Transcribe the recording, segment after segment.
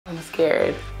I'm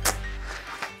scared.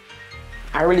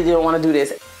 I really didn't want to do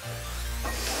this.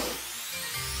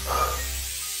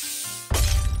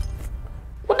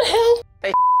 What the hell?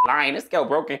 They lying, this scale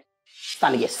broken. It's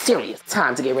time to get serious.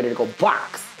 Time to get ready to go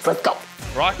box. Let's go.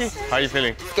 Rocky, how you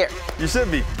feeling? Scared. You should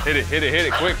be. Hit it, hit it, hit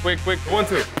it. Quick, quick, quick. 1,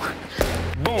 2.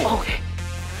 Boom. Okay.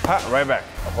 Hot, right back.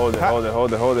 Hold it, hold it,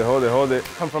 hold it, hold it, hold it, hold it.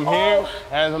 Come from here,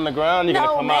 hands on the ground, you're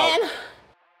gonna come out.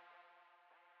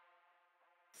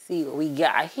 See what we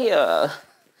got here.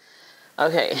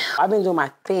 Okay, I've been doing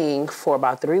my thing for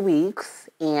about 3 weeks,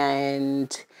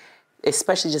 and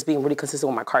especially just being really consistent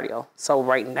with my cardio. So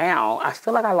right now, I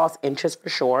feel like I lost interest for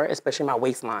sure, especially my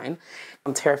waistline.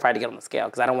 I'm terrified to get on the scale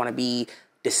because I don't want to be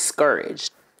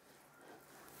discouraged.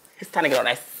 It's time to get on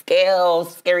that scale,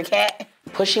 scary cat.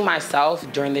 Pushing myself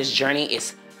during this journey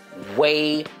is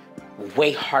way,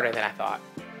 way harder than I thought.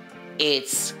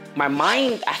 It's my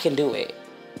mind, I can do it.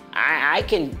 I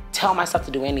can tell myself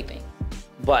to do anything,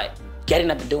 but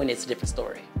getting up and doing it is a different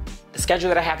story. The schedule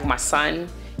that I have with my son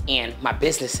and my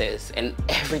businesses and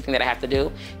everything that I have to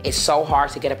do, it's so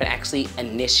hard to get up and actually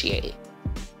initiate it.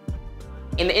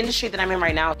 In the industry that I'm in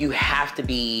right now, you have to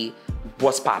be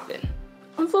what's popping.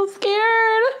 I'm so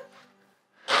scared.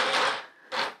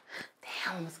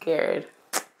 Damn, I'm scared.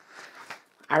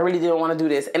 I really didn't want to do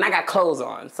this. And I got clothes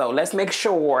on, so let's make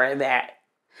sure that,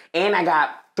 and I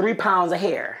got 3 pounds of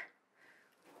hair.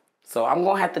 So I'm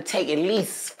gonna have to take at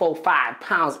least 4 or 5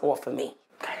 pounds off of me.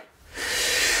 Okay.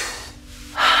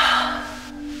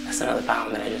 That's another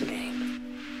pound that I just gained.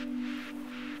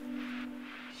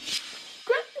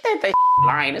 They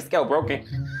lying, this scale broken.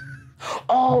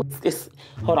 Oh,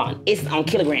 hold on, it's on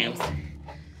kilograms.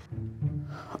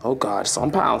 Oh God, it's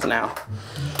on pounds now.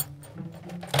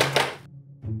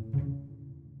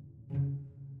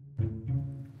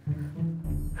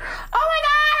 Oh my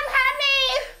God, I'm happy!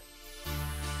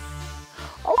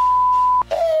 Oh,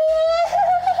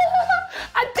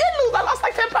 I did lose, I lost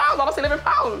like 10 pounds, I lost 11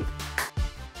 pounds.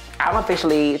 I'm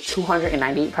officially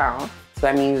 298 pounds. So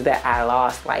that means that I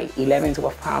lost like 11,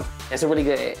 12 pounds. That's really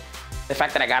good. The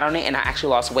fact that I got on it and I actually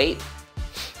lost weight,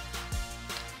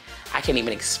 I can't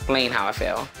even explain how I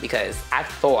feel because I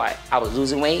thought I was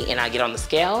losing weight and I get on the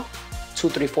scale, 2,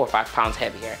 3, 4, 5 pounds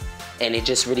heavier. And it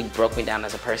just really broke me down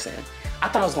as a person. I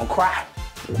thought I was gonna cry.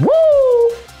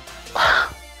 Woo!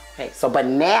 Okay, so but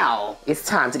now it's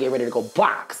time to get ready to go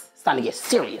box. It's time to get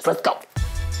serious, let's go.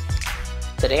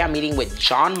 Today I'm meeting with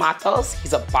Jhon Matos.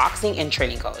 He's a boxing and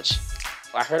training coach.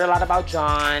 I heard a lot about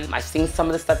Jhon. I've seen some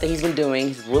of the stuff that he's been doing.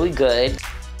 He's really good.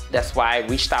 That's why I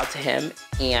reached out to him,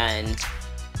 and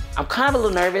I'm kind of a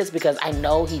little nervous because I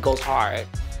know he goes hard.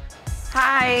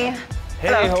 Hi. Hey,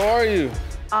 hello. How are you?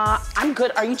 I'm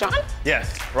good. Are you Jhon?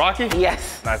 Yes. Rocky?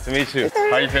 Yes. Nice to meet you.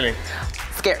 How are you feeling?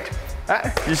 Scared.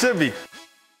 You should be.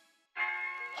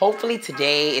 Hopefully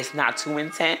today is not too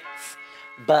intense,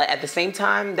 but at the same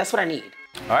time, that's what I need.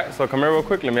 All right, so come here real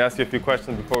quick. Let me ask you a few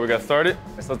questions before we get started.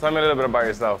 So tell me a little bit about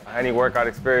yourself. Any workout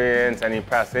experience, any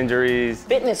past injuries?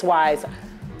 Fitness-wise,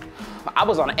 I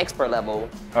was on an expert level.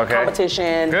 Okay.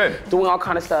 Competition, good. Doing all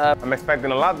kind of stuff. I'm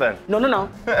expecting a lot then. No. no.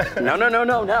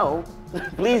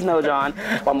 Please no, Jhon.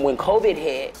 When COVID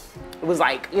hit, it was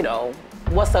like, you know,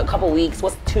 what's a couple weeks,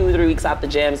 what's 2, 3 weeks out the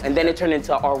gyms, and then it turned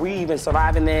into, are we even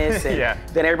surviving this? And yeah.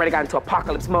 Then everybody got into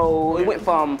apocalypse mode. It went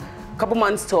from a couple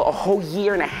months to a whole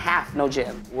year and a half, no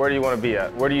gym. Where do you want to be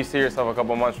at? Where do you see yourself a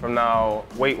couple months from now,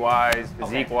 weight-wise,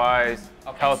 physique-wise,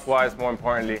 health-wise, more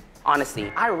importantly?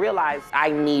 Honestly, I realized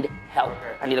I need help.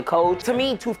 I need a coach. To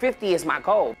me, 250 is my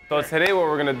goal. So today what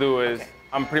we're gonna do is,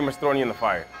 I'm pretty much throwing you in the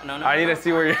fire. I need to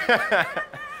see where you're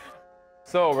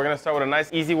So we're gonna start with a nice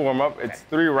easy warm-up. It's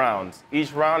 3 rounds.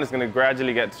 Each round is gonna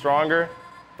gradually get stronger,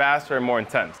 faster, and more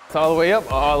intense. It's all the way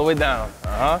up, all the way down.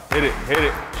 Hit it, hit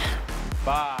it.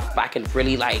 5. If I can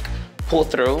really like pull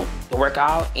through the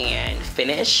workout and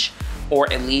finish, or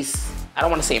at least, I don't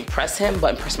wanna say impress him,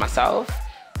 but impress myself,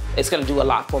 it's gonna do a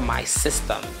lot for my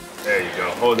system. There you go.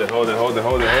 Hold it, hold it, hold it,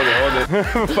 hold it, hold it,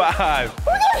 hold it. 5,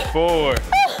 4,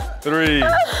 3,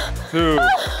 2,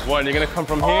 1. You're gonna come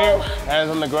from here,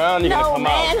 hands on the ground, you're gonna come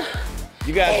out.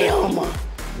 You got this.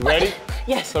 Ready?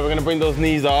 Yes. So we're gonna bring those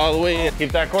knees all the way in.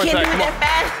 Keep that core tight. Can't do it that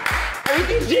fast.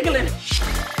 Everything's jiggling.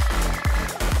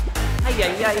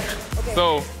 Okay.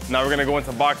 So now we're gonna go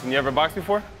into boxing. You ever boxed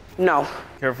before? No.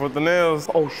 Careful with the nails.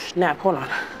 Oh snap, hold on.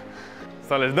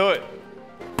 So let's do it.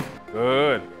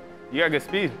 Good. You got good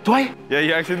speed. Do I? Yeah,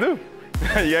 you actually do.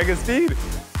 You got good speed.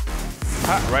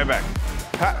 Hot, right back.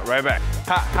 Hot, right back.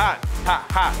 Hot, hot,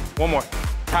 hot, hot. One more.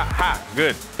 Hot, hot.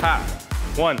 Good. Hot.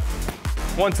 1,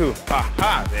 1, 2. Hot,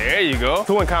 hot. There you go.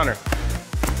 2 and counter.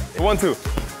 1, 2.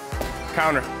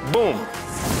 Counter. Boom.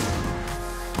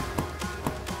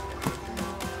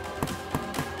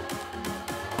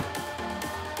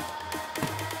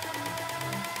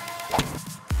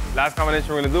 Last combination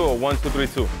we're gonna do a 1, 2, 3,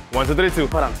 2. 1, 2, 3, 2.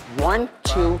 Hold on. 1,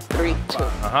 2, 3, 2.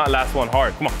 Last one,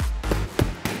 hard. Come on.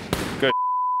 Good.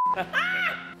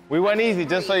 We went easy,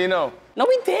 just so you know. No,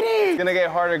 we didn't. It's gonna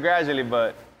get harder gradually,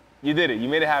 but you did it. You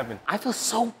made it happen. I feel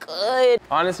so good.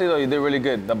 Honestly, though, you did really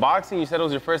good. The boxing, you said it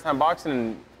was your first time boxing,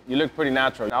 and you look pretty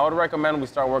natural. I would recommend we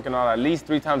start working on at least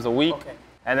 3 times a week. Okay.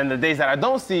 And then the days that I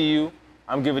don't see you,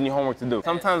 I'm giving you homework to do.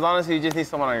 Sometimes, honestly, you just need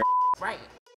someone on your Right.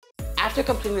 After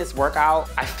completing this workout,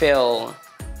 I feel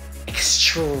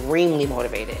extremely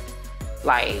motivated.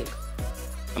 Like,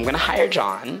 I'm gonna hire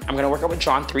Jhon. I'm gonna work out with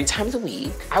Jhon 3 times a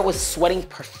week. I was sweating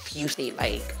profusely,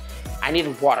 like, I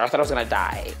needed water. I thought I was gonna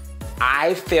die.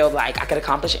 I feel like I could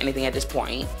accomplish anything at this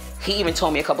point. He even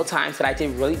told me a couple times that I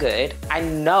did really good. I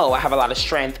know I have a lot of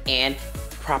strength and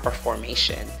proper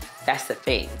formation. That's the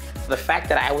thing. So the fact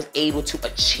that I was able to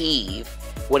achieve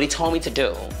what he told me to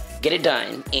do, get it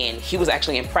done, and he was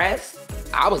actually impressed,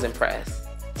 I was impressed.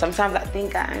 Sometimes I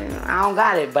think I don't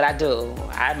got it, but I do.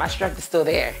 My strength is still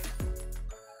there.